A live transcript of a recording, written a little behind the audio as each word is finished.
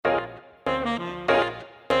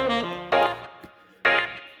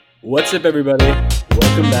What's up, everybody?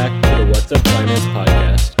 Welcome back to the What's Up Finance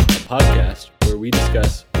podcast, a podcast where we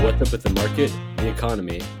discuss what's up with the market, the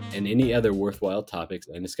economy, and any other worthwhile topics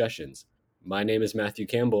and discussions. My name is Matthew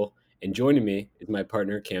Campbell, and joining me is my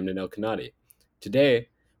partner, Camden Elkanati. Today,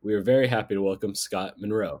 we are very happy to welcome Scott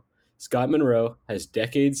Monroe. Scott Monroe has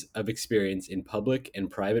decades of experience in public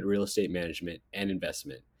and private real estate management and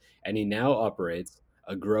investment, and he now operates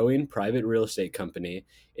a growing private real estate company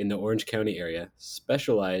in the Orange County area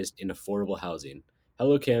specialized in affordable housing.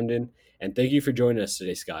 Hello, Camden, and thank you for joining us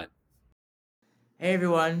today, Scott. Hey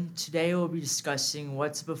everyone, today we'll be discussing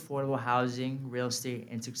what's up affordable housing, real estate,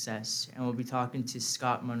 and success, and we'll be talking to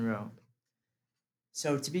Scott Monroe.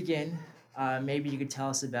 So, to begin, maybe you could tell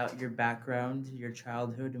us about your background, your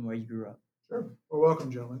childhood, and where you grew up. Sure. Well,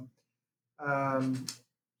 welcome, gentlemen. Um,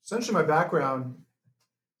 Essentially, my background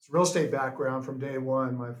is real estate background from day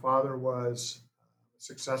one. My father was a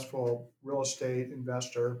successful real estate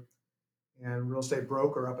investor and real estate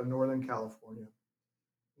broker up in Northern California.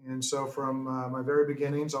 And so, from my very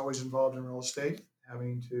beginnings, always involved in real estate,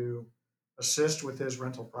 having to assist with his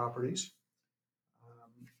rental properties.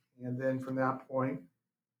 And then from that point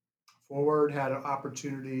forward, had an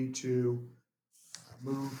opportunity to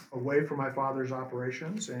move away from my father's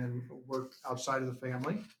operations and work outside of the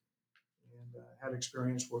family, and had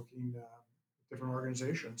experience working with different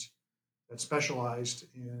organizations that specialized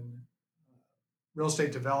in real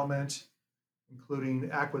estate development, including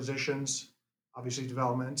acquisitions, obviously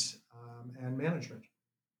development, and management.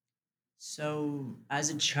 So, as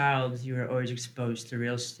a child, you were always exposed to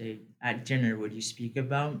real estate. At dinner, would you speak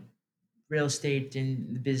about real estate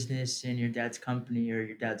in the business in your dad's company or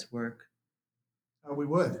your dad's work? We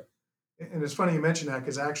would. And it's funny you mention that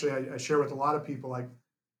because actually I share with a lot of people, like,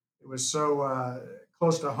 it was so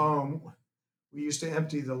close to home. We used to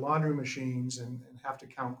empty the laundry machines and have to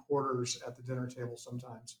count quarters at the dinner table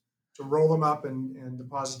sometimes to roll them up and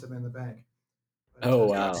deposit them in the bank. But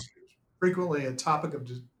Oh, yeah, wow. it's frequently a topic of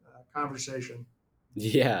conversation.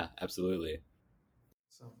 Yeah, absolutely.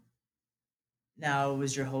 So Now,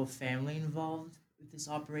 was your whole family involved with this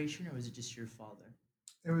operation, or was it just your father?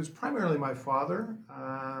 it was primarily my father,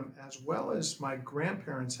 as well as my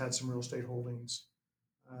grandparents had some real estate holdings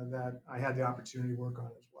that I had the opportunity to work on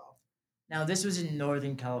as well. Now, this was in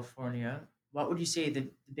Northern California. What would you say the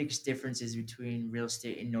biggest difference is between real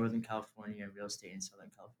estate in Northern California and real estate in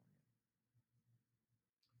Southern California?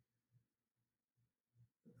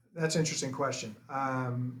 That's an interesting question.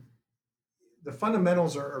 The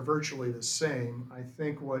fundamentals are virtually the same. I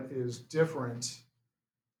think what is different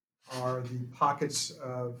are the pockets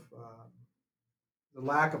of the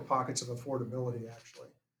lack of pockets of affordability, actually.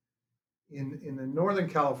 In the Northern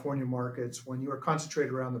California markets, when you are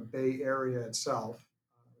concentrated around the Bay Area itself,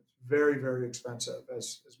 it's very, very expensive,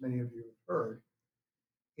 as many of you have heard.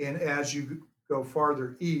 And as you go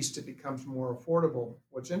farther east, it becomes more affordable.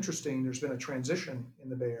 What's interesting, there's been a transition in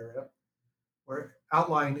the Bay Area where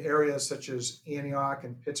outlying areas such as Antioch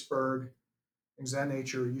and Pittsburgh, things of that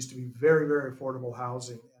nature, used to be very, very affordable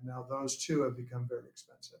housing. And now those too have become very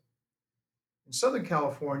expensive. In Southern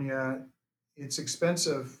California, it's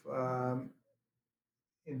expensive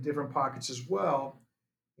in different pockets as well.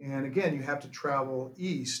 And again, you have to travel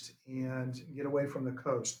east and get away from the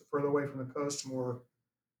coast. The further away from the coast, the more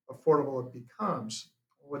affordable it becomes.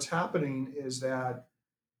 What's happening is that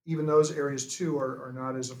even those areas too are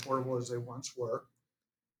not as affordable as they once were.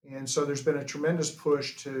 And so there's been a tremendous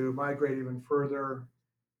push to migrate even further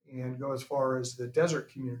and go as far as the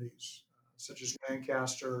desert communities, such as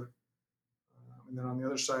Lancaster. And then on the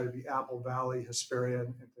other side would be Apple Valley, Hesperia,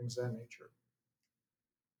 and things of that nature.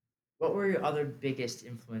 What were your other biggest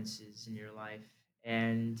influences in your life,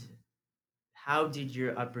 and how did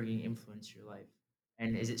your upbringing influence your life?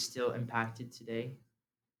 And is it still impacted today?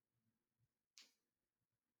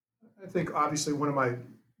 I think obviously one of my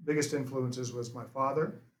biggest influences was my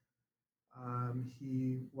father.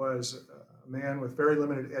 He was a man with very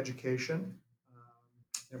limited education,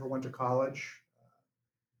 never went to college,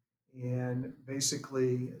 and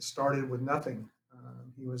basically started with nothing.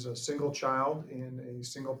 He was a single child in a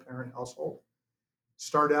single parent household.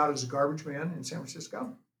 Started out as a garbage man in San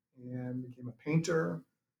Francisco and became a painter,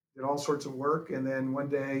 did all sorts of work. And then one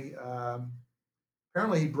day,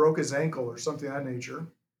 apparently, he broke his ankle or something of that nature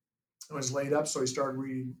and was laid up. So he started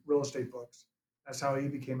reading real estate books. That's how he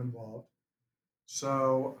became involved.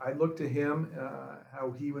 So I looked to him,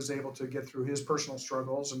 how he was able to get through his personal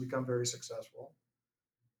struggles and become very successful.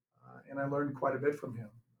 And I learned quite a bit from him.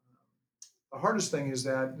 The hardest thing is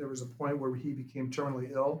that there was a point where he became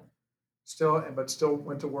terminally ill, but still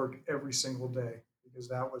went to work every single day because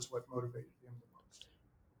that was what motivated him the most.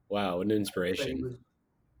 Wow, what an That he inspiration. was,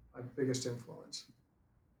 my biggest influence.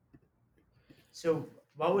 So,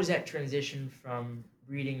 what was that transition from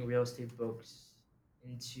reading real estate books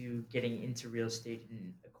into getting into real estate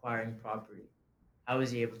and acquiring property? How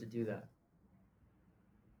was he able to do that?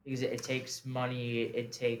 Because it takes money,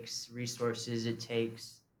 it takes resources, it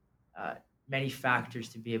takes uh, many factors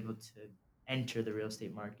to be able to enter the real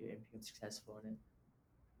estate market and become successful in it.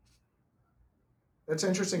 That's an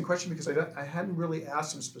interesting question because I hadn't really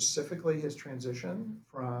asked him specifically his transition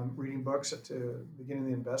from reading books to beginning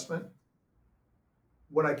the investment.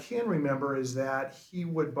 What I can remember is that he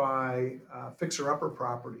would buy fixer-upper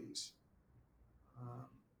properties um,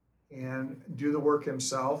 and do the work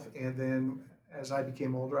himself. And then as I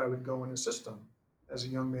became older, I would go and assist him as a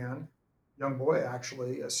young man, young boy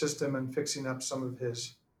actually, assist him in fixing up some of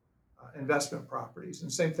his investment properties.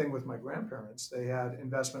 And same thing with my grandparents. They had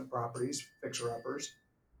investment properties, fixer-uppers,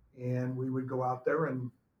 and we would go out there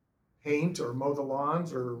and paint or mow the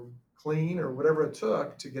lawns or clean or whatever it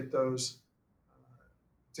took to get those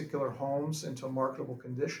particular homes into a marketable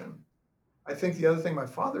condition. I think the other thing my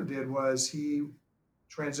father did was he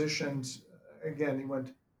transitioned, again, he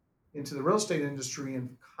went into the real estate industry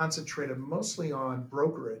and concentrated mostly on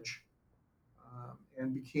brokerage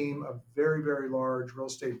and became a very, very large real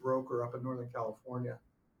estate broker up in Northern California.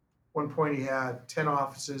 At one point, he had 10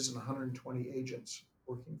 offices and 120 agents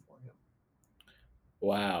working for him.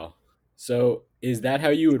 Wow. So, is that how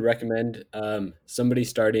you would recommend somebody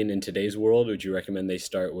starting in today's world? Would you recommend they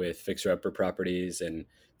start with fixer-upper properties and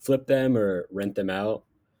flip them or rent them out?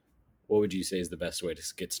 What would you say is the best way to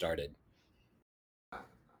get started?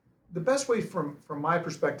 The best way from my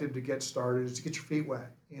perspective to get started is to get your feet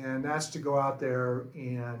wet, and that's to go out there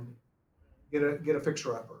and get a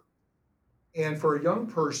fixer upper. And for a young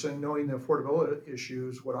person, knowing the affordability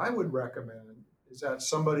issues, what I would recommend is that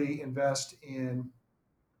somebody invest in,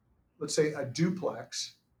 let's say, a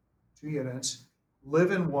duplex, 2 units,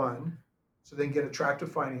 live in one, so they can get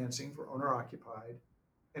attractive financing for owner occupied,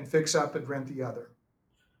 and fix up and rent the other,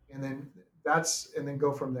 and then and then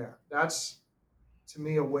go from there. That's to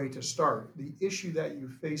me a way to start. The issue that you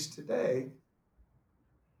face today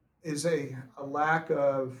is a lack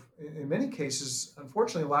of, in many cases,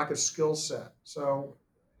 unfortunately, a lack of skill set. So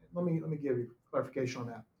let me give you clarification on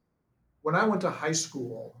that. When I went to high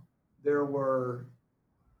school, there were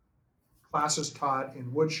classes taught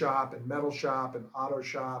in wood shop and metal shop and auto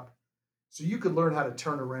shop. So you could learn how to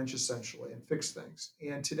turn a wrench essentially and fix things.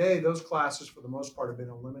 And today, those classes, for the most part, have been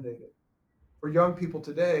eliminated. For young people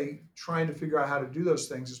today, trying to figure out how to do those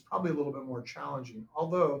things is probably a little bit more challenging,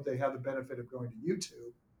 although they have the benefit of going to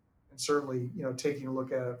YouTube and certainly, taking a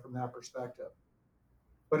look at it from that perspective.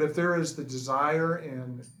 But if there is the desire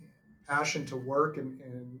and passion to work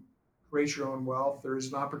and create your own wealth, there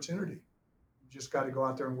is an opportunity. You just got to go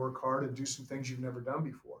out there and work hard and do some things you've never done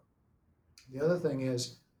before. The other thing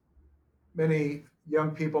is, many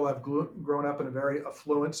young people have grown up in a very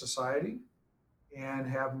affluent society and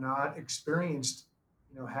have not experienced,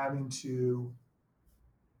 having to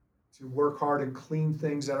work hard and clean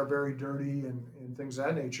things that are very dirty and things of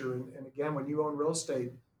that nature. And again, when you own real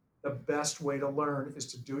estate, the best way to learn is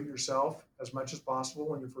to do it yourself as much as possible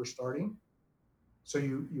when you're first starting. So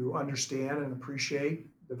you understand and appreciate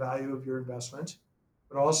the value of your investment.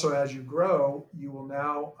 But also as you grow, you will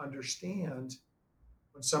now understand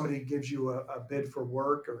when somebody gives you a bid for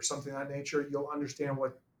work or something of that nature, you'll understand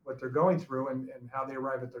what they're going through and how they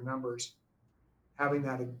arrive at their numbers, having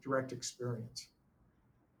that direct experience.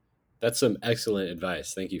 That's some excellent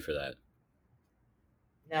advice. Thank you for that.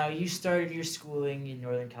 Now, you started your schooling in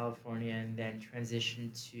Northern California and then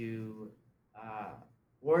transitioned to uh,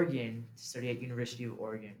 Oregon to study at University of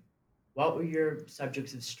Oregon. What were your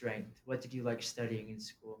subjects of strength? What did you like studying in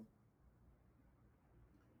school?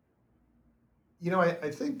 I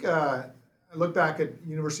think I look back at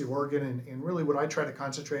University of Oregon and really what I tried to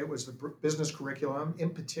concentrate was the business curriculum, in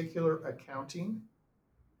particular accounting.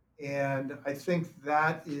 And I think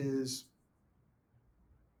that is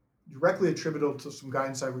directly attributable to some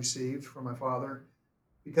guidance I received from my father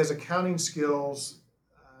because accounting skills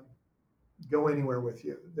go anywhere with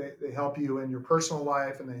you. They help you in your personal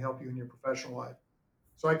life and they help you in your professional life.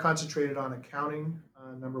 So I concentrated on accounting,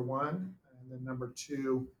 number one, and then number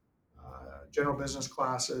two, general business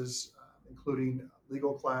classes, including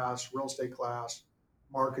legal class, real estate class,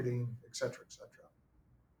 marketing, et cetera, et cetera.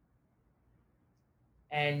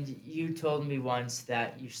 And you told me once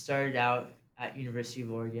that you started out at University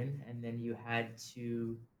of Oregon and then you had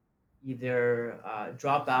to either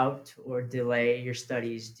drop out or delay your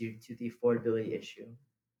studies due to the affordability issue.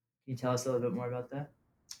 Can you tell us a little bit more about that?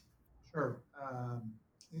 Sure.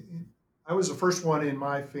 I was the first one in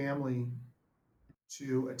my family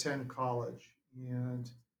to attend college. And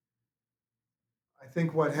I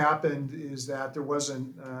think what happened is that there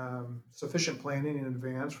wasn't sufficient planning in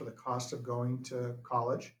advance for the cost of going to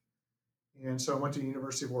college. And so I went to the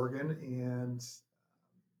University of Oregon and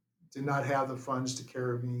did not have the funds to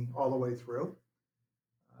carry me all the way through.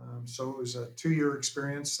 So it was a 2 year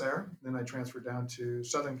experience there. Then I transferred down to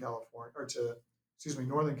Southern California, or to, excuse me,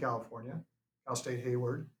 Northern California, Cal State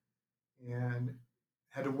Hayward, and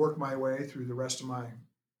had to work my way through the rest of my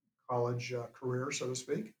college career, so to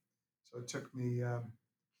speak. So it took me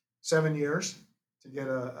 7 years to get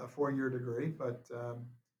a 4 year degree, but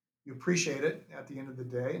you appreciate it at the end of the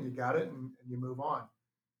day, and you got it, and you move on.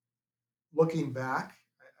 Looking back,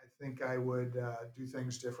 I think I would do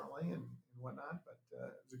things differently and whatnot, but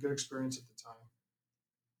it was a good experience at the time.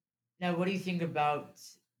 Now, what do you think about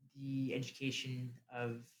the education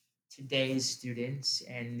of today's students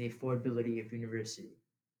and the affordability of university?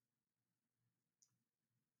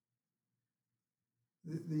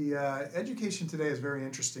 The education today is very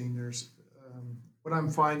interesting. There's what I'm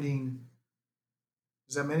finding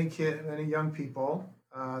is that many young people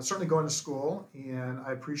certainly going to school, and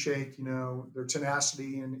I appreciate their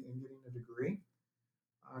tenacity in getting a degree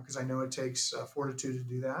because I know it takes fortitude to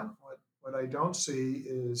do that. What I don't see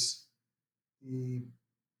is the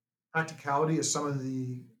practicality of some of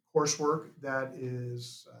the coursework that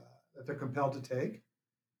they're compelled to take,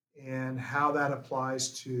 and how that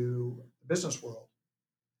applies to the business world.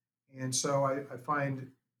 And so I find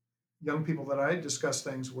young people that I discuss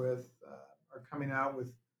things with are coming out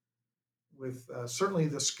with certainly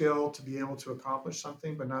the skill to be able to accomplish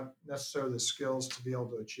something, but not necessarily the skills to be able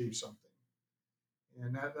to achieve something.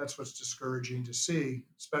 And that's what's discouraging to see,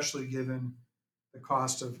 especially given the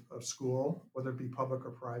cost of school, whether it be public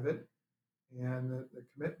or private, and the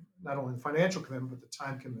commit not only the financial commitment but the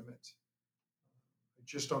time commitment. I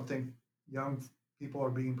just don't think young people are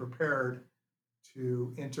being prepared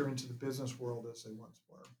to enter into the business world as they once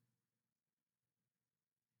were.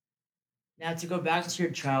 Now, to go back to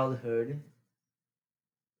your childhood,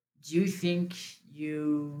 do you think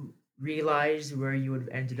you realized where you would have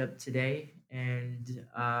ended up today? And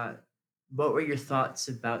what were your thoughts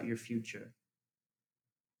about your future?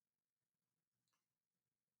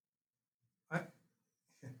 I,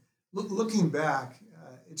 Looking back,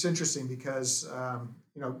 it's interesting because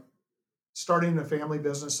starting a family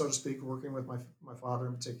business, so to speak, working with my father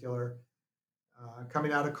in particular,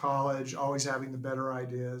 coming out of college, always having the better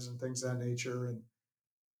ideas and things of that nature, and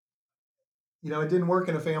it didn't work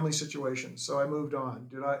in a family situation, so I moved on.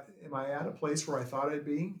 Am I at a place where I thought I'd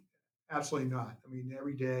be? Absolutely not. I mean,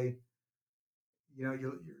 every day,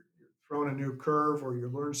 you're thrown a new curve or you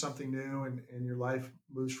learn something new, and your life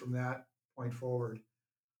moves from that point forward.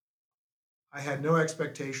 I had no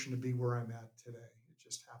expectation to be where I'm at today. It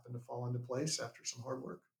just happened to fall into place after some hard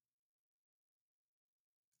work.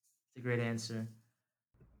 It's a great answer.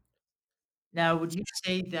 Now, would you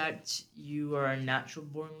say that you are a natural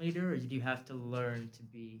born leader, or did you have to learn to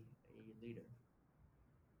be a leader?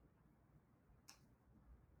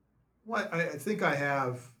 Well, I think I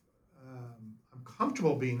have. I'm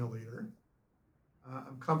comfortable being a leader.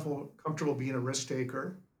 I'm comfortable being a risk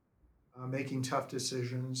taker, making tough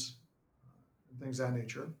decisions, and things of that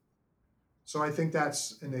nature. So I think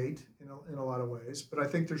that's innate in a lot of ways. But I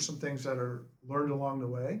think there's some things that are learned along the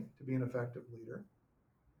way to be an effective leader.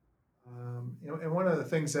 And one of the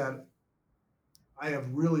things that I have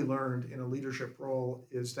really learned in a leadership role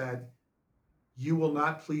is that you will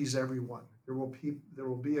not please everyone. There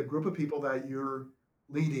will be a group of people that you're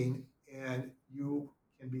leading, and you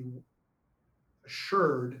can be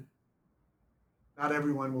assured not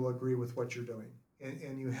everyone will agree with what you're doing,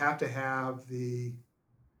 and you have to have the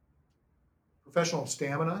professional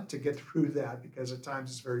stamina to get through that because at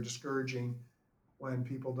times it's very discouraging when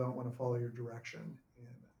people don't want to follow your direction, and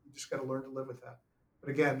you just got to learn to live with that. But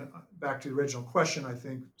again, back to the original question, I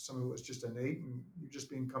think some of it was just innate, and you're just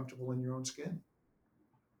being comfortable in your own skin.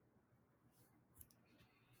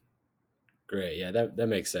 Great. Yeah, that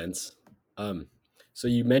makes sense. Um, so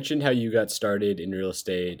you mentioned how you got started in real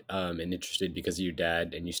estate and interested because of your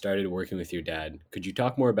dad, and you started working with your dad. Could you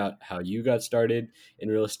talk more about how you got started in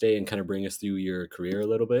real estate and kind of bring us through your career a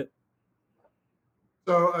little bit?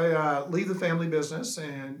 So I leave the family business,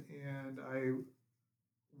 and I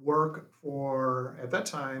work for at that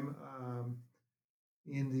time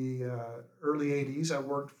in the early '80s. I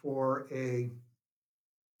worked for a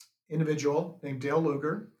individual named Dale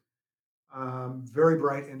Luger, very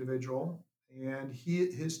bright individual, and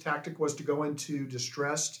his tactic was to go into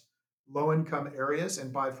distressed low income areas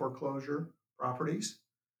and buy foreclosure properties.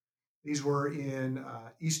 These were in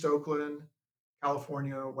East Oakland,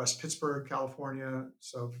 California, West Pittsburgh, California.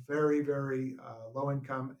 So very, very low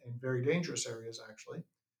income and very dangerous areas, actually.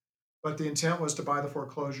 But the intent was to buy the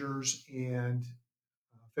foreclosures and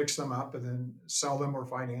fix them up and then sell them or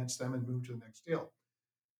finance them and move to the next deal.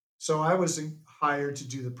 So I was hired to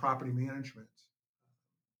do the property management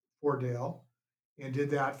for Dale and did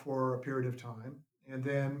that for a period of time. And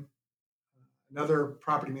then another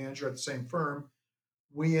property manager at the same firm,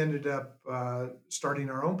 we ended up starting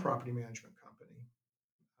our own property management company.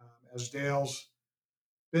 As Dale's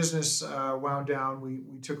business wound down, we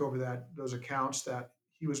took over those accounts that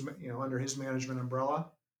he was under his management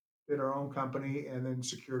umbrella, did our own company, and then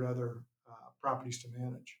secured other properties to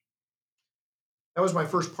manage. That was my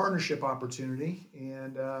first partnership opportunity,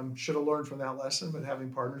 and should have learned from that lesson. But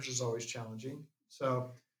having partners is always challenging.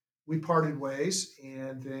 So we parted ways,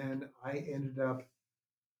 and then I ended up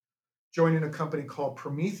joining a company called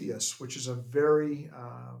Prometheus, which is a very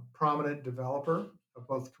prominent developer of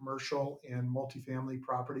both commercial and multifamily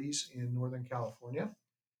properties in Northern California.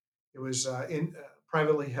 It was in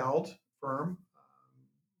privately held firm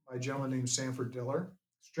by a gentleman named Sanford Diller,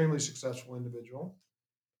 extremely successful individual.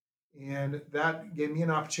 And that gave me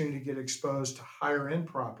an opportunity to get exposed to higher end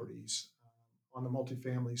properties on the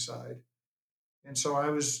multifamily side. And so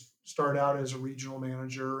I started out as a regional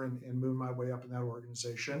manager and moved my way up in that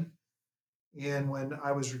organization. And when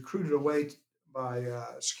I was recruited away by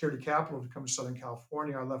Security Capital to come to Southern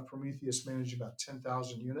California, I left Prometheus managing about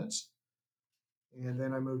 10,000 units. And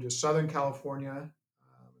then I moved to Southern California,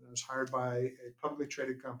 and I was hired by a publicly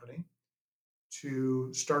traded company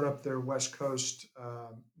to start up their West Coast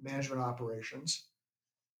management operations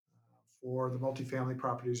for the multifamily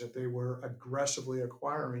properties that they were aggressively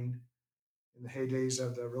acquiring in the heydays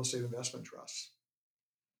of the real estate investment trusts.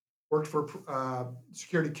 Worked for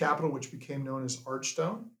Security Capital, which became known as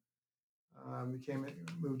Archstone.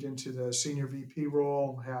 Moved into the senior VP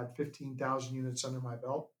role, had 15,000 units under my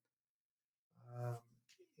belt.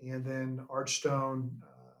 And then Archstone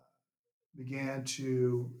began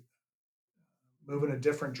to move in a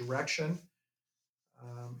different direction.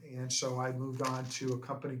 And so I moved on to a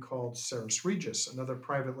company called Ceres Regis, another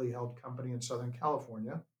privately held company in Southern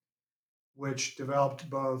California, which developed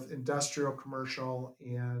both industrial, commercial,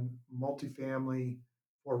 and multifamily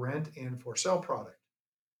for rent and for sale product.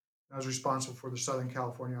 I was responsible for the Southern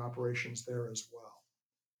California operations there as well.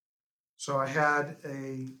 So I had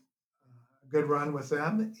a good run with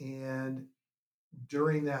them, and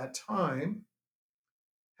during that time,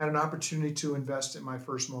 had an opportunity to invest in my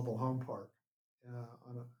first mobile home park,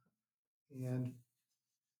 and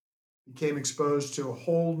became exposed to a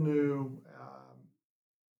whole new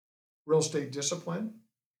real estate discipline,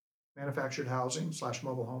 manufactured housing /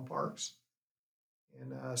 mobile home parks,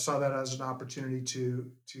 and saw that as an opportunity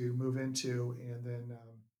to move into, and then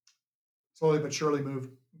slowly but surely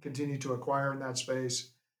continue to acquire in that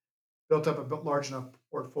space. Built up a large enough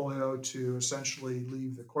portfolio to essentially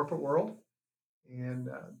leave the corporate world and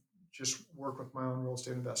just work with my own real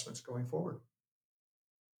estate investments going forward.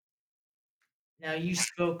 Now, you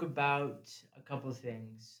spoke about a couple of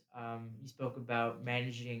things. You spoke about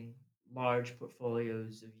managing large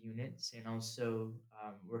portfolios of units and also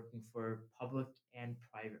working for public and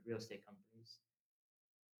private real estate companies.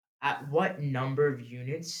 At what number of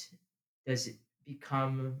units does it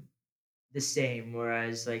become the same?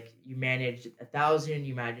 Whereas, like, you manage 1,000,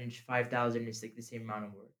 you manage 5,000, it's like the same amount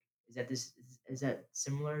of work. Is that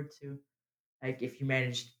similar to, like, if you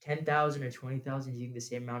managed 10,000 or 20,000, do you think the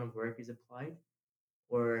same amount of work is applied?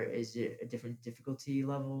 Or is it a different difficulty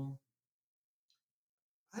level?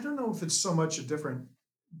 I don't know if it's so much a different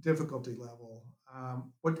difficulty level.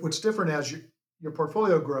 What's different as your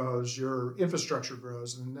portfolio grows, your infrastructure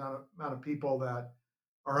grows, and the amount of people that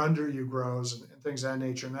are under you grows, and things of that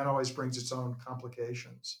nature, and that always brings its own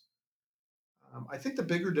complications. I think the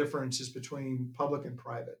bigger difference is between public and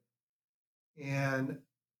private. And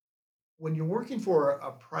when you're working for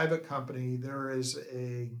a private company, there is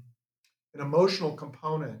an emotional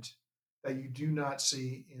component that you do not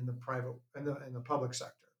see in the public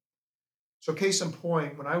sector. So, case in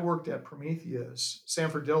point, when I worked at Prometheus,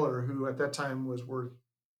 Sanford Diller, who at that time was worth a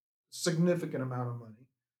significant amount of money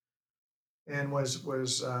and was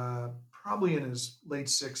probably in his late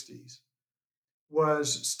 60s,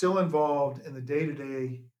 was still involved in the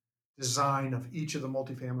day-to-day design of each of the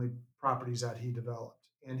multifamily properties that he developed.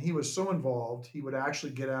 And he was so involved, he would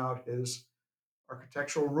actually get out his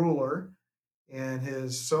architectural ruler and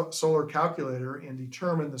his solar calculator and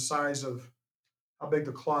determine the size of how big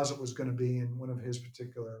the closet was going to be in one of his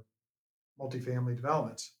particular multifamily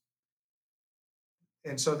developments.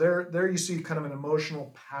 And so there you see kind of an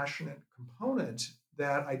emotional, passionate component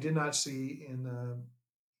that I did not see in the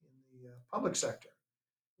public sector.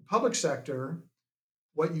 The public sector,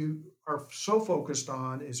 what you are so focused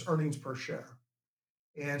on is earnings per share.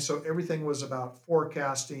 And so everything was about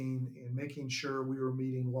forecasting and making sure we were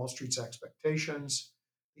meeting Wall Street's expectations,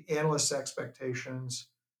 the analysts' expectations,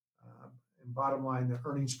 and bottom line, the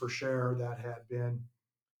earnings per share that had been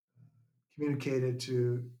communicated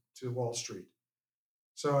to Wall Street.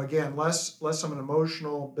 So again, less of an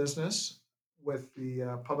emotional business with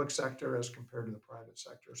the public sector as compared to the private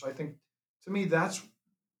sector. So I think, to me, that's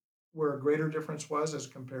where a greater difference was as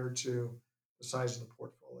compared to the size of the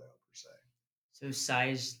portfolio per se. So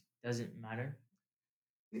size doesn't matter.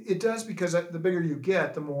 It does, because the bigger you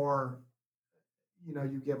get, the more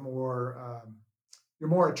you get more. You're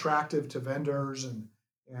more attractive to vendors, and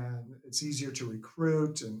it's easier to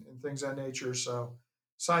recruit and things of that nature. So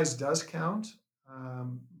size does count,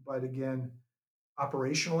 but again,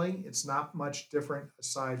 operationally, it's not much different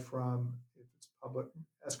aside from if it's public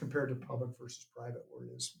as compared to public versus private, where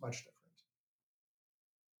it is much different.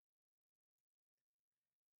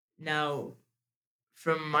 Now,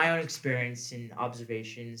 from my own experience and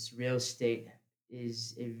observations, real estate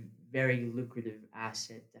is a very lucrative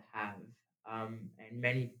asset to have, and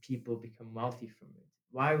many people become wealthy from it.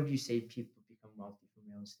 Why would you say people become wealthy from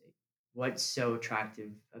real estate? What's so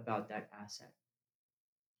attractive about that asset?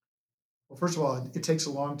 Well, first of all, it takes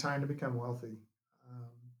a long time to become wealthy.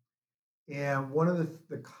 And one of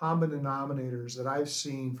the common denominators that I've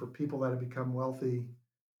seen for people that have become wealthy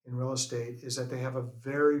in real estate is that they have a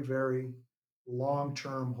very, very long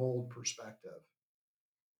term hold perspective.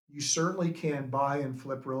 You certainly can buy and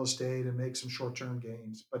flip real estate and make some short term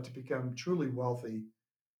gains, but to become truly wealthy,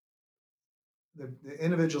 the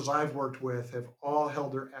individuals I've worked with have all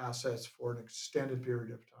held their assets for an extended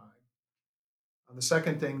period of time. The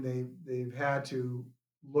second thing, they've had to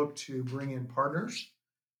look to bring in partners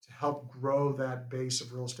to help grow that base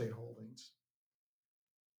of real estate holdings.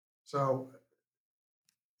 So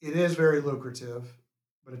it is very lucrative,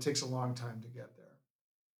 but it takes a long time to get there.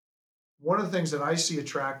 One of the things that I see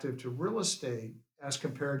attractive to real estate as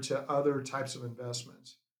compared to other types of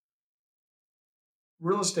investments,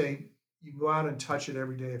 real estate, you can go out and touch it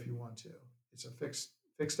every day if you want to. It's a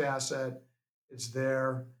fixed asset. It's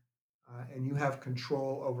there, and you have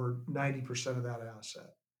control over 90% of that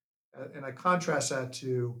asset. And I contrast that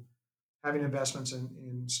to having investments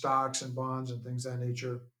in stocks and bonds and things of that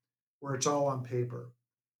nature, where it's all on paper,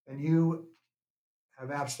 and you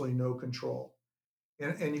have absolutely no control.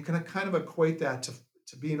 And you can kind of equate that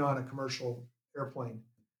to being on a commercial airplane.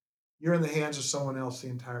 You're in the hands of someone else the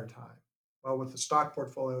entire time. Well, with the stock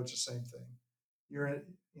portfolio, it's the same thing. You're in,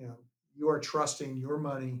 you are trusting your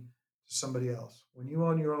money to somebody else. When you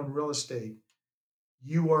own your own real estate,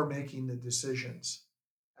 you are making the decisions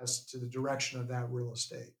as to the direction of that real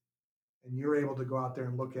estate. And you're able to go out there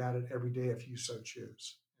and look at it every day if you so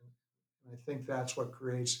choose. And I think that's what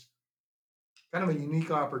creates kind of a unique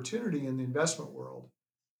opportunity in the investment world,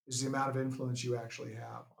 is the amount of influence you actually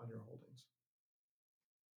have on your holdings.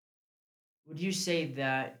 Would you say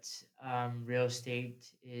that real estate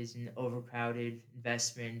is an overcrowded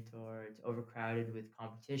investment, or it's overcrowded with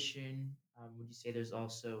competition? Would you say there's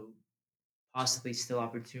also possibly still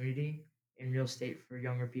opportunity in real estate for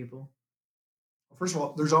younger people? Well, first of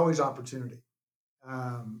all, there's always opportunity.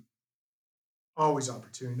 Um, Always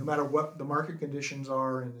opportunity, no matter what the market conditions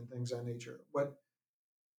are and things of that nature. What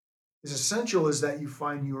is essential is that you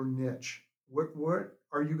find your niche. What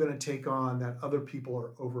are you going to take on that other people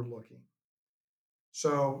are overlooking?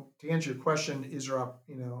 So to answer your question, is there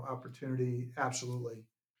opportunity? Absolutely.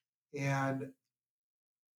 And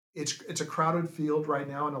it's a crowded field right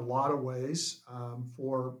now in a lot of ways,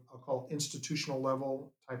 for, I'll call it, institutional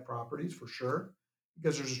level type properties, for sure,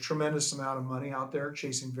 because there's a tremendous amount of money out there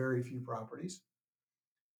chasing very few properties.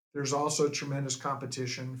 There's also tremendous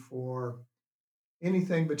competition for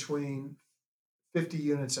anything between 50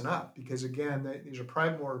 units and up, because again, these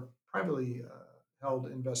are more privately held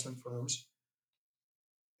investment firms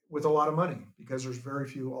with a lot of money, because there's very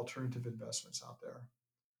few alternative investments out there.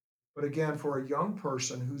 But again, for a young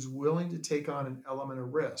person who's willing to take on an element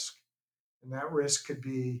of risk, and that risk could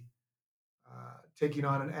be taking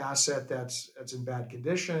on an asset that's in bad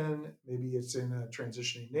condition, maybe it's in a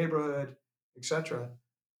transitioning neighborhood, etc.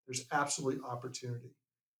 There's absolutely opportunity.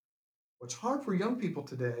 What's hard for young people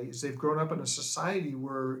today is they've grown up in a society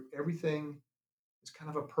where everything is kind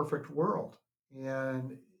of a perfect world,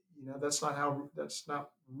 and that's not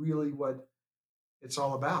really what it's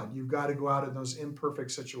all about. You've got to go out in those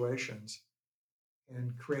imperfect situations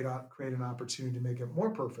and create an opportunity to make it more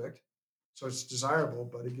perfect, so it's desirable.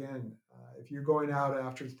 But again, if you're going out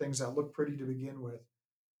after things that look pretty to begin with,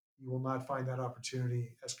 you will not find that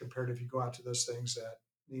opportunity as compared if you go out to those things that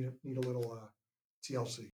need a little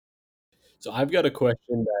TLC. So I've got a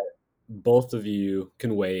question that both of you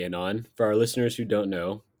can weigh in on. For our listeners who don't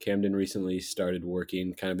know, Camden recently started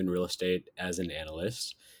working kind of in real estate as an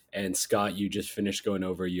analyst. And Scott, you just finished going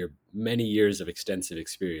over your many years of extensive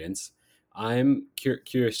experience. I'm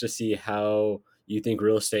curious to see how you think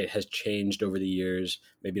real estate has changed over the years,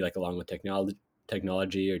 maybe like along with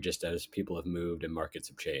technology or just as people have moved and markets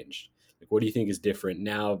have changed. Like, what do you think is different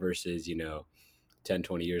now versus, 10,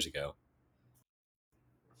 20 years ago?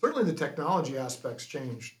 Certainly, the technology aspects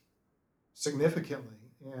changed significantly,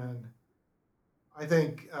 and I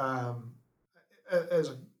think as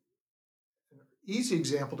an easy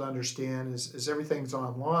example to understand is everything's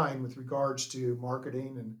online with regards to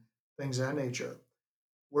marketing and things of that nature.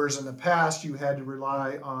 Whereas in the past, you had to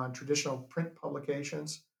rely on traditional print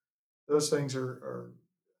publications. Those things are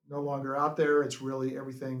no longer out there. It's really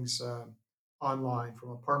everything's online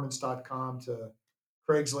from apartments.com to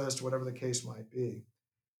Craigslist, whatever the case might be.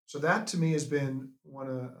 So that to me has been one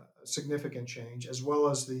a significant change, as well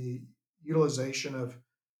as the utilization of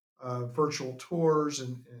virtual tours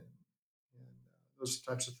and those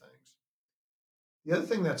types of things. The other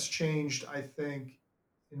thing that's changed, I think,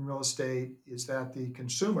 in real estate is that the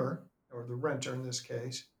consumer, or the renter in this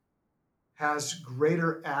case, has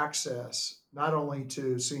greater access not only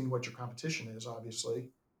to seeing what your competition is, obviously,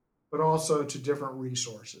 but also to different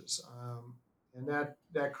resources. And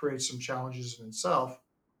that creates some challenges in itself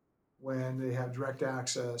when they have direct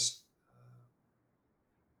access,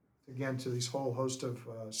 again, to these whole host of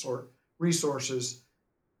sort resources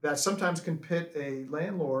that sometimes can pit a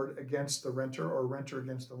landlord against the renter or renter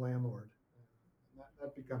against the landlord.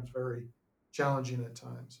 That becomes very challenging at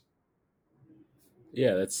times.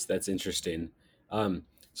 Yeah, that's interesting.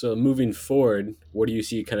 So moving forward, what do you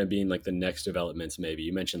see kind of being like the next developments? Maybe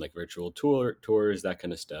you mentioned like virtual tours, that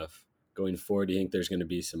kind of stuff. Going forward, do you think there's going to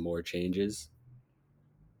be some more changes?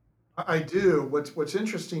 I do. What's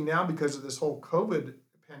interesting now because of this whole COVID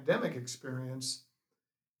pandemic experience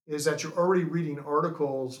is that you're already reading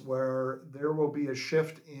articles where there will be a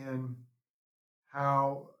shift in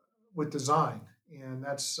how with design, and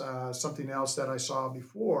that's something else that I saw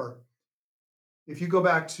before. If you go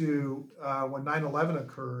back to when 9/11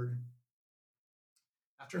 occurred,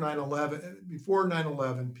 after 9/11, before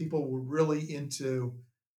 9/11, people were really into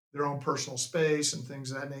their own personal space and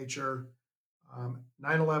things of that nature.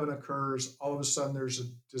 9/11 occurs, all of a sudden there's a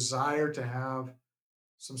desire to have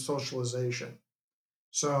some socialization.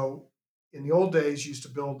 So in the old days, you used to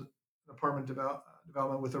build an apartment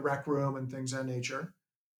development with a rec room and things of that nature.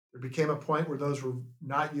 There became a point where those were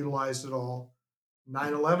not utilized at all.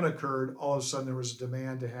 9/11 occurred, all of a sudden there was a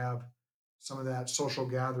demand to have some of that social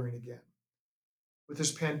gathering again. With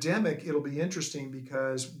this pandemic, it'll be interesting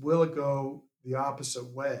because will it go the opposite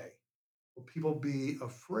way? Will people be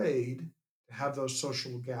afraid to have those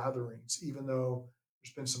social gatherings, even though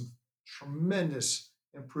there's been some tremendous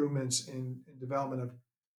improvements in development of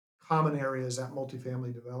common areas at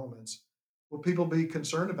multifamily developments? Will people be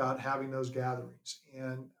concerned about having those gatherings?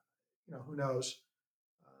 And who knows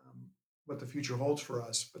what the future holds for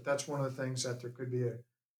us? But that's one of the things that there could be a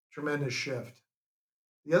tremendous shift.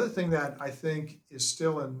 The other thing that I think is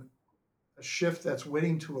still in a shift that's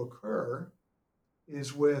waiting to occur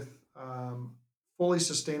is with fully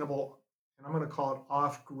sustainable, and I'm going to call it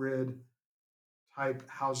off-grid type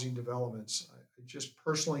housing developments. I just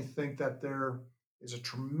personally think that there is a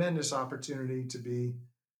tremendous opportunity to be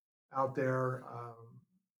out there,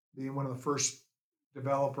 being one of the first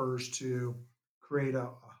developers to create a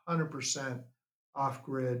 100%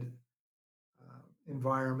 off-grid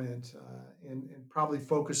environment, and probably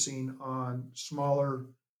focusing on smaller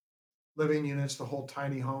living units, the whole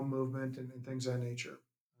tiny home movement, and things of that nature.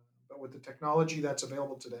 But with the technology that's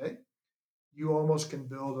available today, you almost can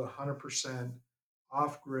build 100%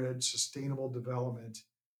 off-grid sustainable development,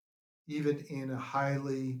 even in a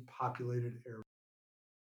highly populated area.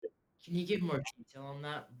 Can you give more detail on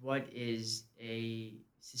that? What is a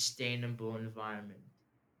sustainable environment?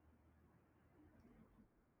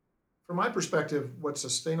 From my perspective, what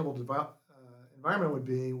sustainable environment would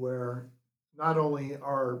be where not only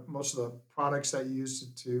are most of the products that you use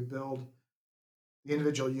to build the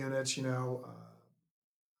individual units,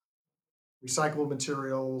 recyclable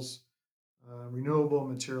materials, renewable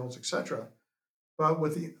materials, etc., but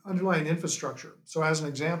with the underlying infrastructure. So, as an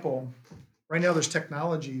example, right now there's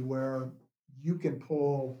technology where you can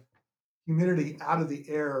pull humidity out of the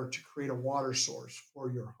air to create a water source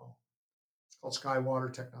for your home. It's called sky water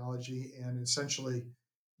technology, and essentially,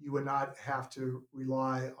 you would not have to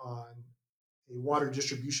rely on a water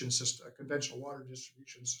distribution system, a conventional water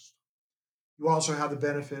distribution system. You also have the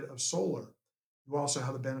benefit of solar. You also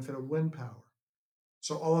have the benefit of wind power.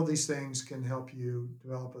 So all of these things can help you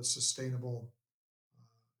develop a sustainable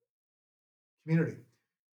community.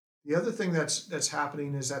 The other thing that's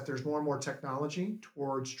happening is that there's more and more technology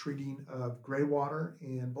towards treating of gray water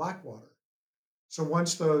and black water. So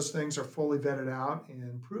once those things are fully vetted out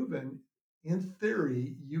and proven, in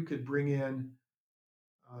theory, you could bring in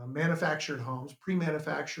manufactured homes,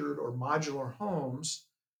 pre-manufactured or modular homes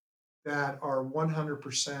that are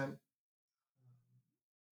 100%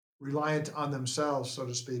 reliant on themselves, so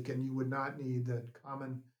to speak, and you would not need the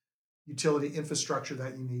common utility infrastructure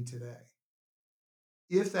that you need today.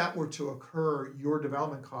 If that were to occur, your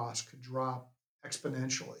development costs could drop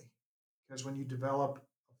exponentially because when you develop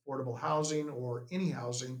affordable housing or any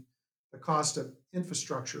housing, the cost of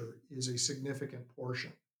infrastructure is a significant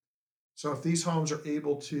portion. So if these homes are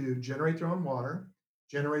able to generate their own water,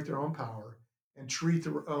 generate their own power, and treat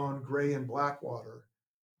their own gray and black water,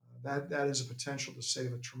 that is a potential to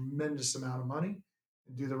save a tremendous amount of money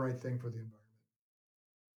and do the right thing for the environment.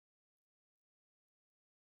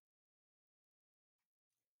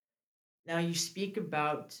 Now, you speak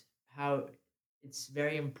about how it's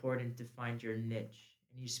very important to find your niche,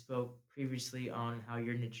 and you spoke previously on how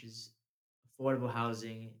your niche is affordable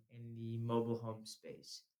housing in the mobile home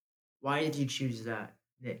space. Why did you choose that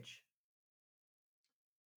niche?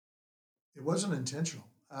 It wasn't intentional.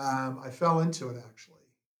 I fell into it actually.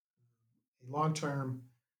 A long-term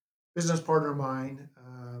business partner of mine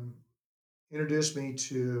introduced me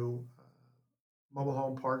to mobile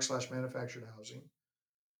home park slash manufactured housing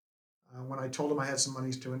when I told him I had some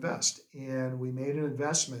monies to invest. And we made an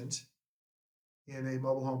investment in a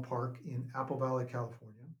mobile home park in Apple Valley,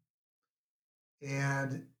 California.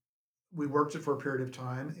 And we worked it for a period of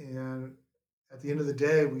time. And at the end of the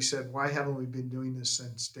day, we said, why haven't we been doing this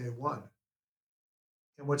since day one?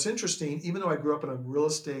 And what's interesting, even though I grew up in a real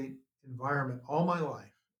estate environment all my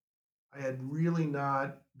life, I had really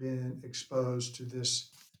not been exposed to this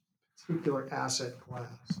particular asset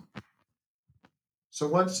class. So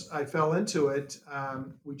once I fell into it,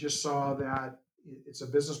 we just saw that it's a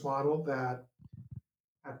business model that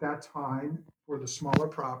at that time for the smaller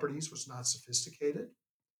properties was not sophisticated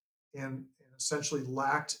and essentially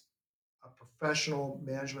lacked a professional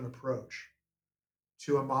management approach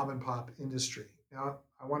to a mom and pop industry. Now,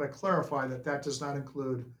 I want to clarify that that does not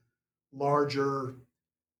include larger,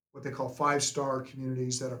 what they call five-star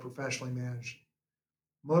communities that are professionally managed.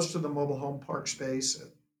 Most of the mobile home park space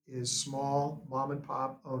is small mom and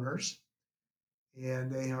pop owners,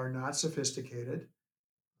 and they are not sophisticated.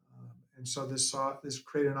 And so this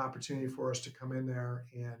created an opportunity for us to come in there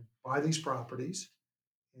and buy these properties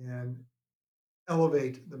and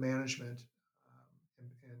elevate the management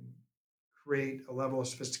and create a level of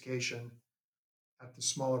sophistication at the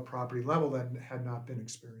smaller property level that had not been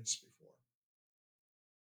experienced before.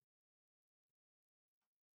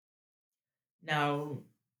 Now,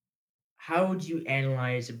 how would you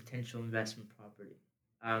analyze a potential investment property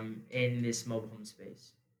in this mobile home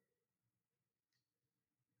space?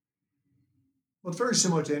 Well, it's very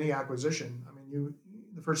similar to any acquisition. I mean,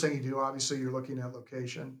 the first thing you do, obviously, you're looking at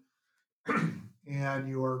location, and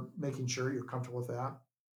you're making sure you're comfortable with that.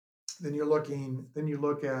 Then you look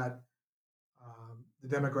at the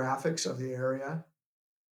demographics of the area.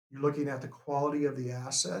 You're looking at the quality of the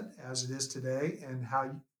asset as it is today, and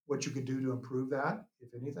what you could do to improve that, if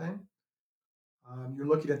anything. You're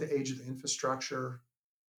looking at the age of the infrastructure,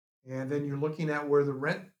 and then you're looking at where the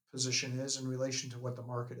rent position is in relation to what the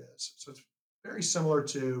market is. So it's very similar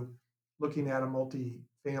to looking at a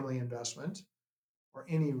multi-family investment or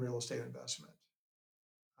any real estate investment.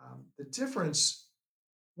 The difference,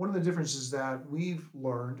 one of the differences that we've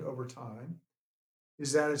learned over time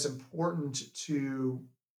is that it's important to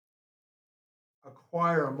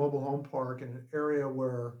acquire a mobile home park in an area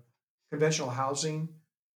where conventional housing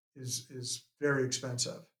is very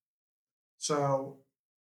expensive. So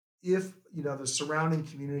if the surrounding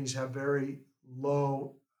communities have very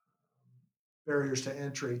low barriers to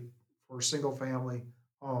entry for single family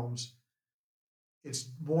homes, it's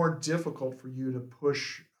more difficult for you to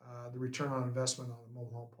push the return on investment on a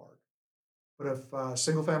mobile home park. But if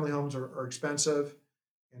single family homes are expensive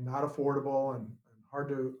and not affordable and hard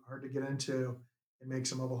to get into, it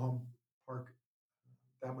makes a mobile home park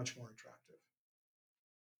that much more attractive.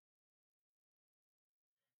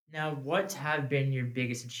 Now, what have been your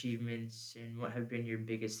biggest achievements and what have been your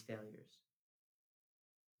biggest failures?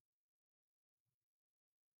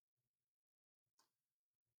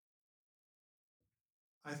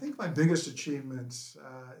 I think my biggest achievement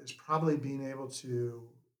is probably being able to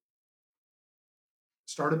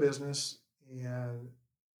start a business and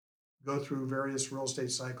go through various real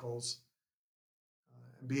estate cycles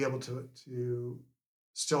and be able to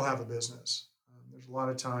still have a business. There's a lot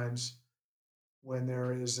of times when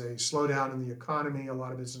there is a slowdown in the economy, a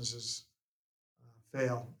lot of businesses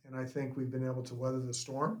fail. And I think we've been able to weather the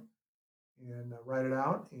storm and ride it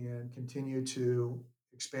out and continue to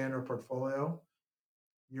expand our portfolio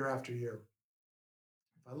year after year.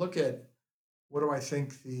 If I look at what do I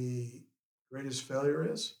think the greatest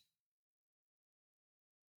failure is,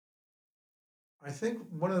 I think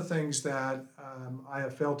one of the things that I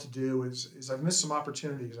have failed to do is I've missed some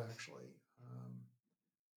opportunities actually. Um,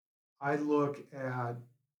 I look at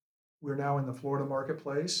we're now in the Florida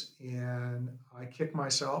marketplace, and I kick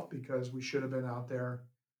myself because we should have been out there,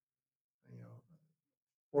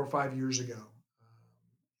 4 or 5 years ago,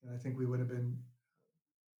 and I think we would have been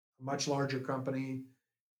a much larger company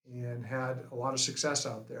and had a lot of success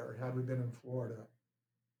out there had we been in Florida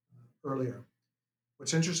earlier.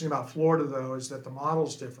 What's interesting about Florida, though, is that the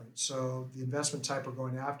model's different. So the investment type we're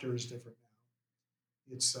going after is different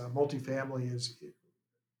now. It's multifamily is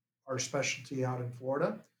our specialty out in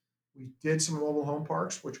Florida. We did some mobile home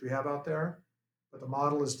parks, which we have out there, but the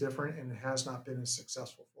model is different and it has not been as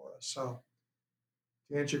successful for us. So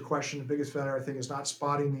to answer your question, the biggest failure I think is not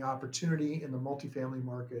spotting the opportunity in the multifamily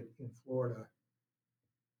market in Florida,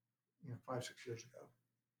 5, 6 years ago.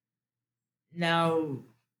 Now,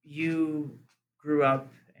 you grew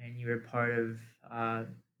up and you were part of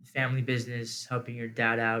family business, helping your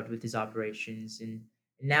dad out with his operations, and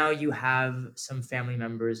now you have some family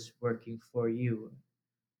members working for you.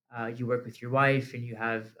 You work with your wife, and you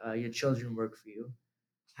have your children work for you.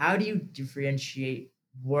 How do you differentiate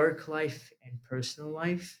work life and personal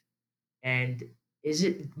life? And is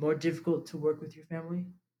it more difficult to work with your family?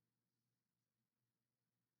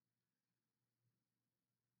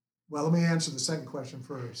 Well, let me answer the second question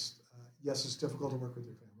first. Yes, it's difficult to work with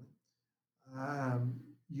your family.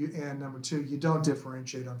 And number two, you don't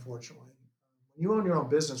differentiate, unfortunately. When you own your own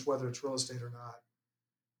business, whether it's real estate or not,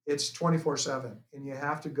 it's 24/7, and you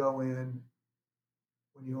have to go in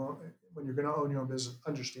when when you're going to own your own business,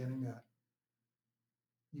 understanding that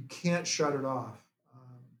you can't shut it off.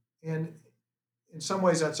 And in some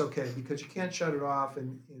ways, that's okay because you can't shut it off.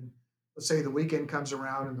 And let's say the weekend comes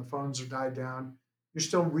around and the phones are died down, you're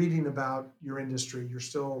still reading about your industry. You're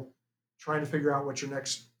still trying to figure out what your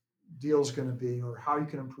next deal is going to be or how you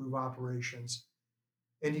can improve operations.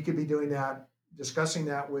 And you could be doing that, discussing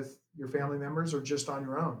that with your family members or just on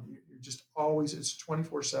your own. You're just always, it's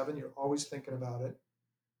 24/7. You're always thinking about it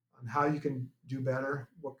on how you can do better.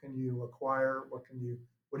 What can you acquire? What do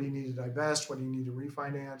you need to divest? What do you need to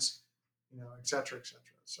refinance? Et cetera, et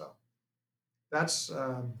cetera. So that's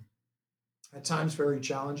at times very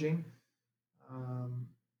challenging. Um,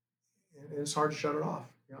 and it's hard to shut it off,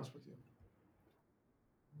 to be honest with you.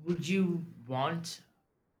 Would you want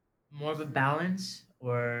more of a balance,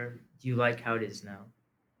 or do you like how it is now?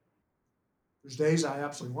 There's days I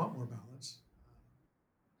absolutely want more balance.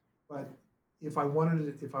 But if I wanted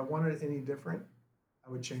it any different, I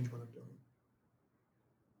would change what I'm doing.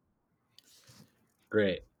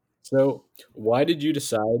 Great. So, why did you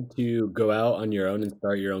decide to go out on your own and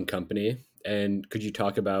start your own company? And could you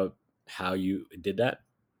talk about how you did that?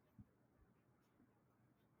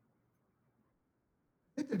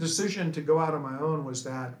 I think the decision to go out on my own was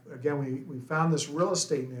that, again, we found this real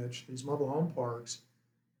estate niche, these mobile home parks,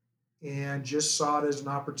 and just saw it as an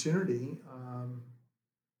opportunity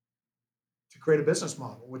to create a business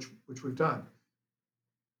model, which we've done.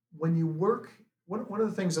 When you work, one of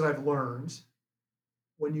the things that I've learned,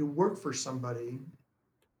 when you work for somebody,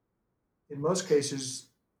 in most cases,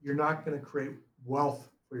 you're not going to create wealth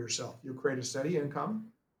for yourself. You'll create a steady income.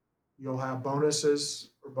 You'll have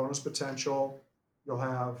bonuses or bonus potential. You'll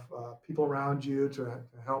have people around you to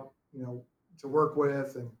help, to work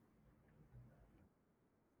with and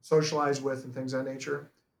socialize with and things of that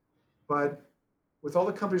nature. But with all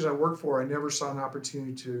the companies I worked for, I never saw an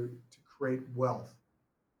opportunity to create wealth.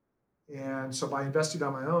 And so by investing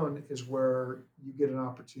on my own is where you get an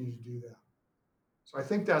opportunity to do that. So I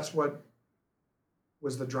think that's what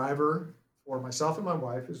was the driver for myself and my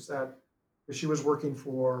wife is that because she was working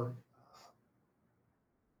for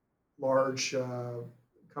large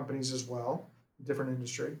companies as well, different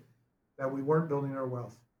industry, that we weren't building our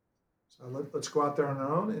wealth. So let's go out there on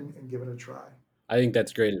our own and give it a try. I think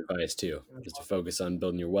that's great advice too, just to focus on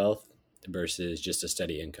building your wealth versus just a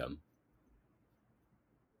steady income.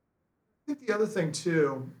 I think the other thing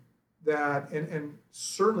too, that and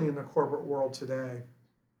certainly in the corporate world today,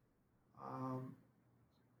 um,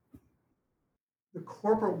 the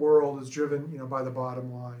corporate world is driven, by the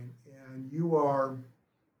bottom line, and you are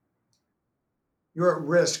you're at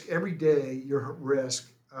risk every day. You're at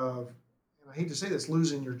risk of, and I hate to say this,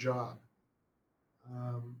 losing your job.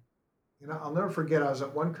 Um, I'll never forget. I was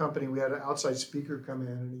at one company. We had an outside speaker come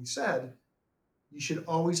in, and he said, "You should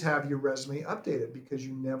always have your resume updated because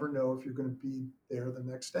you never know if you're going to be there the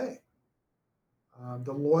next day."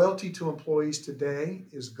 The loyalty to employees today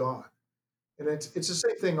is gone, and it's the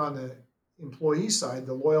same thing on the employee side.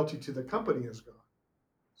 The loyalty to the company is gone.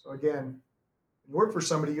 So again, you work for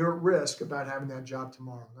somebody, you're at risk about having that job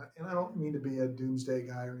tomorrow. And I don't mean to be a doomsday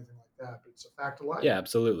guy or anything like that, but it's a fact of life. Yeah,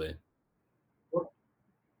 absolutely.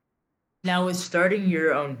 Now, with starting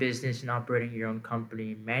your own business and operating your own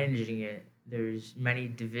company, managing it, there's many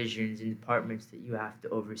divisions and departments that you have to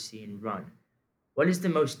oversee and run. What is the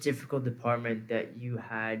most difficult department that you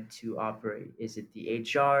had to operate? Is it the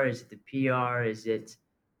HR? Is it the PR? Is it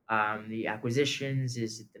the acquisitions?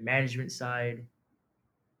 Is it the management side?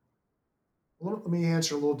 Let me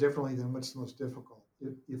answer a little differently than what's the most difficult.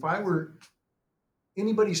 If I were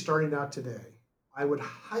anybody starting out today, I would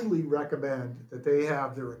highly recommend that they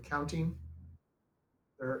have their accounting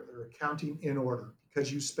in order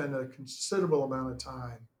because you spend a considerable amount of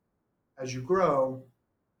time as you grow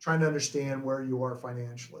trying to understand where you are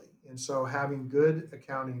financially. And so having good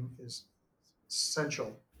accounting is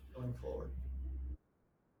essential going forward.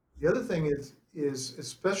 The other thing is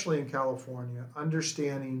especially in California,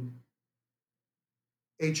 understanding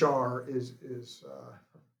HR is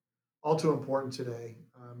all too important today.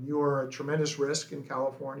 You are at tremendous risk in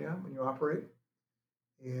California when you operate,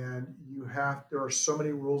 and there are so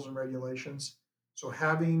many rules and regulations. So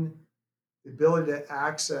having the ability to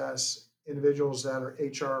access individuals that are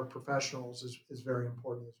HR professionals is very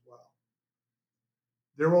important as well.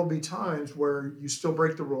 There will be times where you still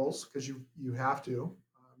break the rules because you have to.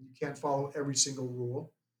 You can't follow every single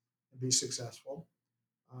rule and be successful,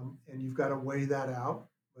 and you've got to weigh that out.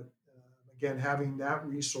 But again, having that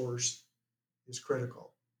resource is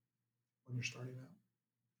critical when you're starting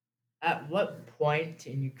out. At what point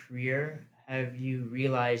in your career have you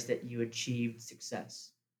realized that you achieved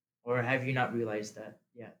success? Or have you not realized that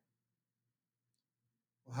yet?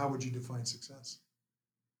 Well, how would you define success?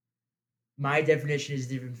 My definition is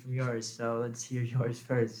different from yours, so let's hear yours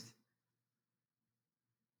first.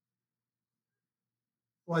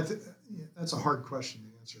 Well, that's a hard question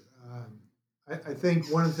to answer. I think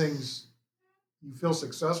one of the things you feel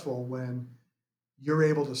successful when you're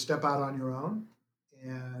able to step out on your own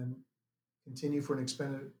and continue for an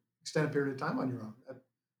extended period of time on your own.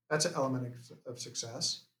 That's an element of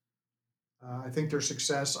success. I think there's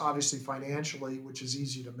success, obviously, financially, which is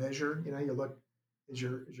easy to measure. You look, is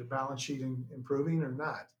your balance sheet improving or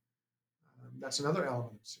not? That's another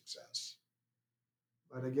element of success.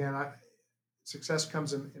 But again, success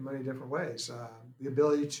comes in many different ways. The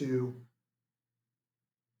ability to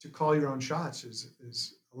call your own shots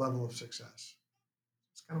is a level of success.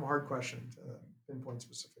 It's kind of a hard question to pinpoint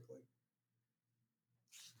specifically.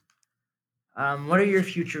 What are your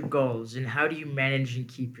future goals, and how do you manage and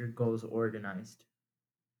keep your goals organized?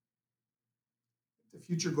 The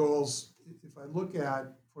future goals, if I look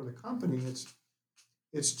at for the company,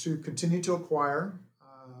 it's to continue to acquire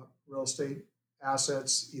real estate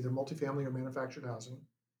assets, either multifamily or manufactured housing.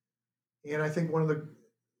 And I think one of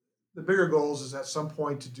the bigger goals is at some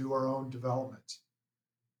point to do our own development,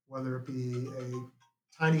 whether it be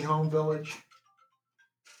a tiny home village,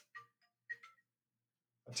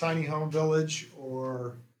 a tiny home village,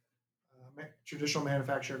 or traditional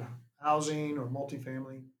manufactured housing or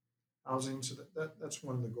multifamily housing. So that's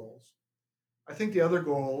one of the goals. I think the other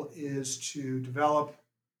goal is to develop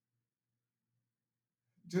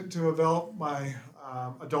my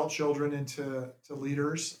adult children into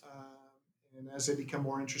leaders, and as they become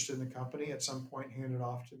more interested in the company, at some point hand it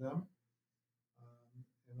off to them,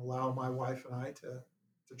 and allow my wife and I to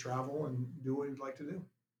travel and do what we'd like to do.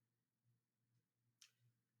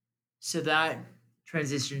 So that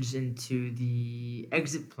transitions into the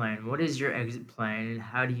exit plan. What is your exit plan, and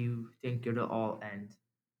how do you think it'll all end?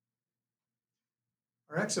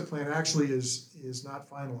 Our exit plan actually is not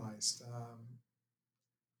finalized.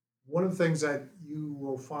 One of the things that you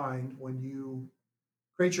will find when you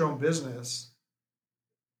create your own business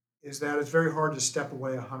is that it's very hard to step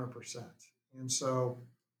away 100%. And so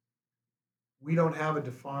we don't have a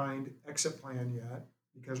defined exit plan yet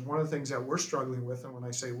because one of the things that we're struggling with, and when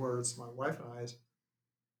I say we're, it's my wife and I, is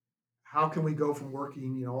how can we go from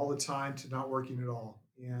working, all the time to not working at all?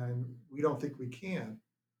 And we don't think we can.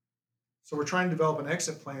 So we're trying to develop an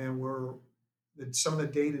exit plan where some of the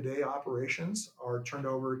day-to-day operations are turned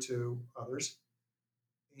over to others,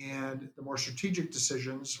 and the more strategic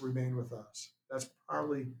decisions remain with us. That's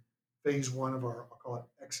probably phase one of our, I'll call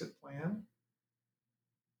it exit plan.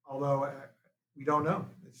 although we don't know.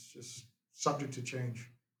 It's just subject to change.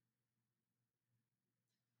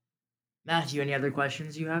 Matthew, any other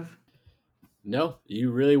questions you have? No,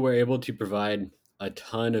 you really were able to provide a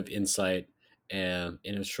ton of insight in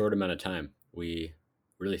a short amount of time. We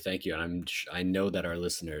really thank you, and I know that our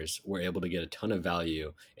listeners were able to get a ton of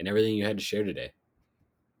value in everything you had to share today.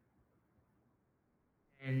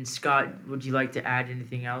 And Scott, would you like to add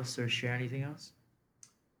anything else or share anything else?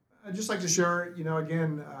 I'd just like to share,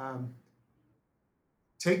 again,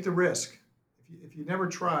 take the risk. If you never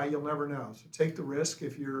try, you'll never know. So take the risk.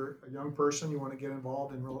 If you're a young person, you want to get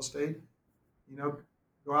involved in real estate,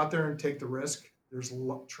 go out there and take the risk. There's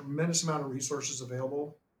a tremendous amount of resources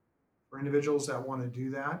available for individuals that want to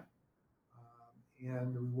do that.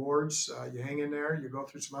 And the rewards, you hang in there, you go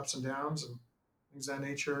through some ups and downs and things of that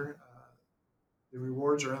nature. The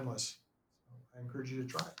rewards are endless. So I encourage you to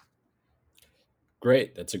try it.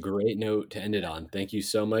 Great. That's a great note to end it on. Thank you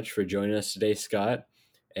so much for joining us today, Scott.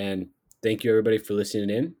 And thank you, everybody, for listening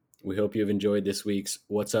in. We hope you've enjoyed this week's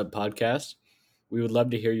What's Up podcast. We would love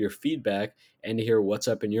to hear your feedback and to hear what's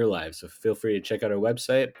up in your lives. So feel free to check out our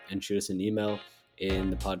website and shoot us an email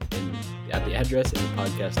at the address in the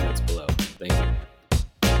podcast notes below. Thank you.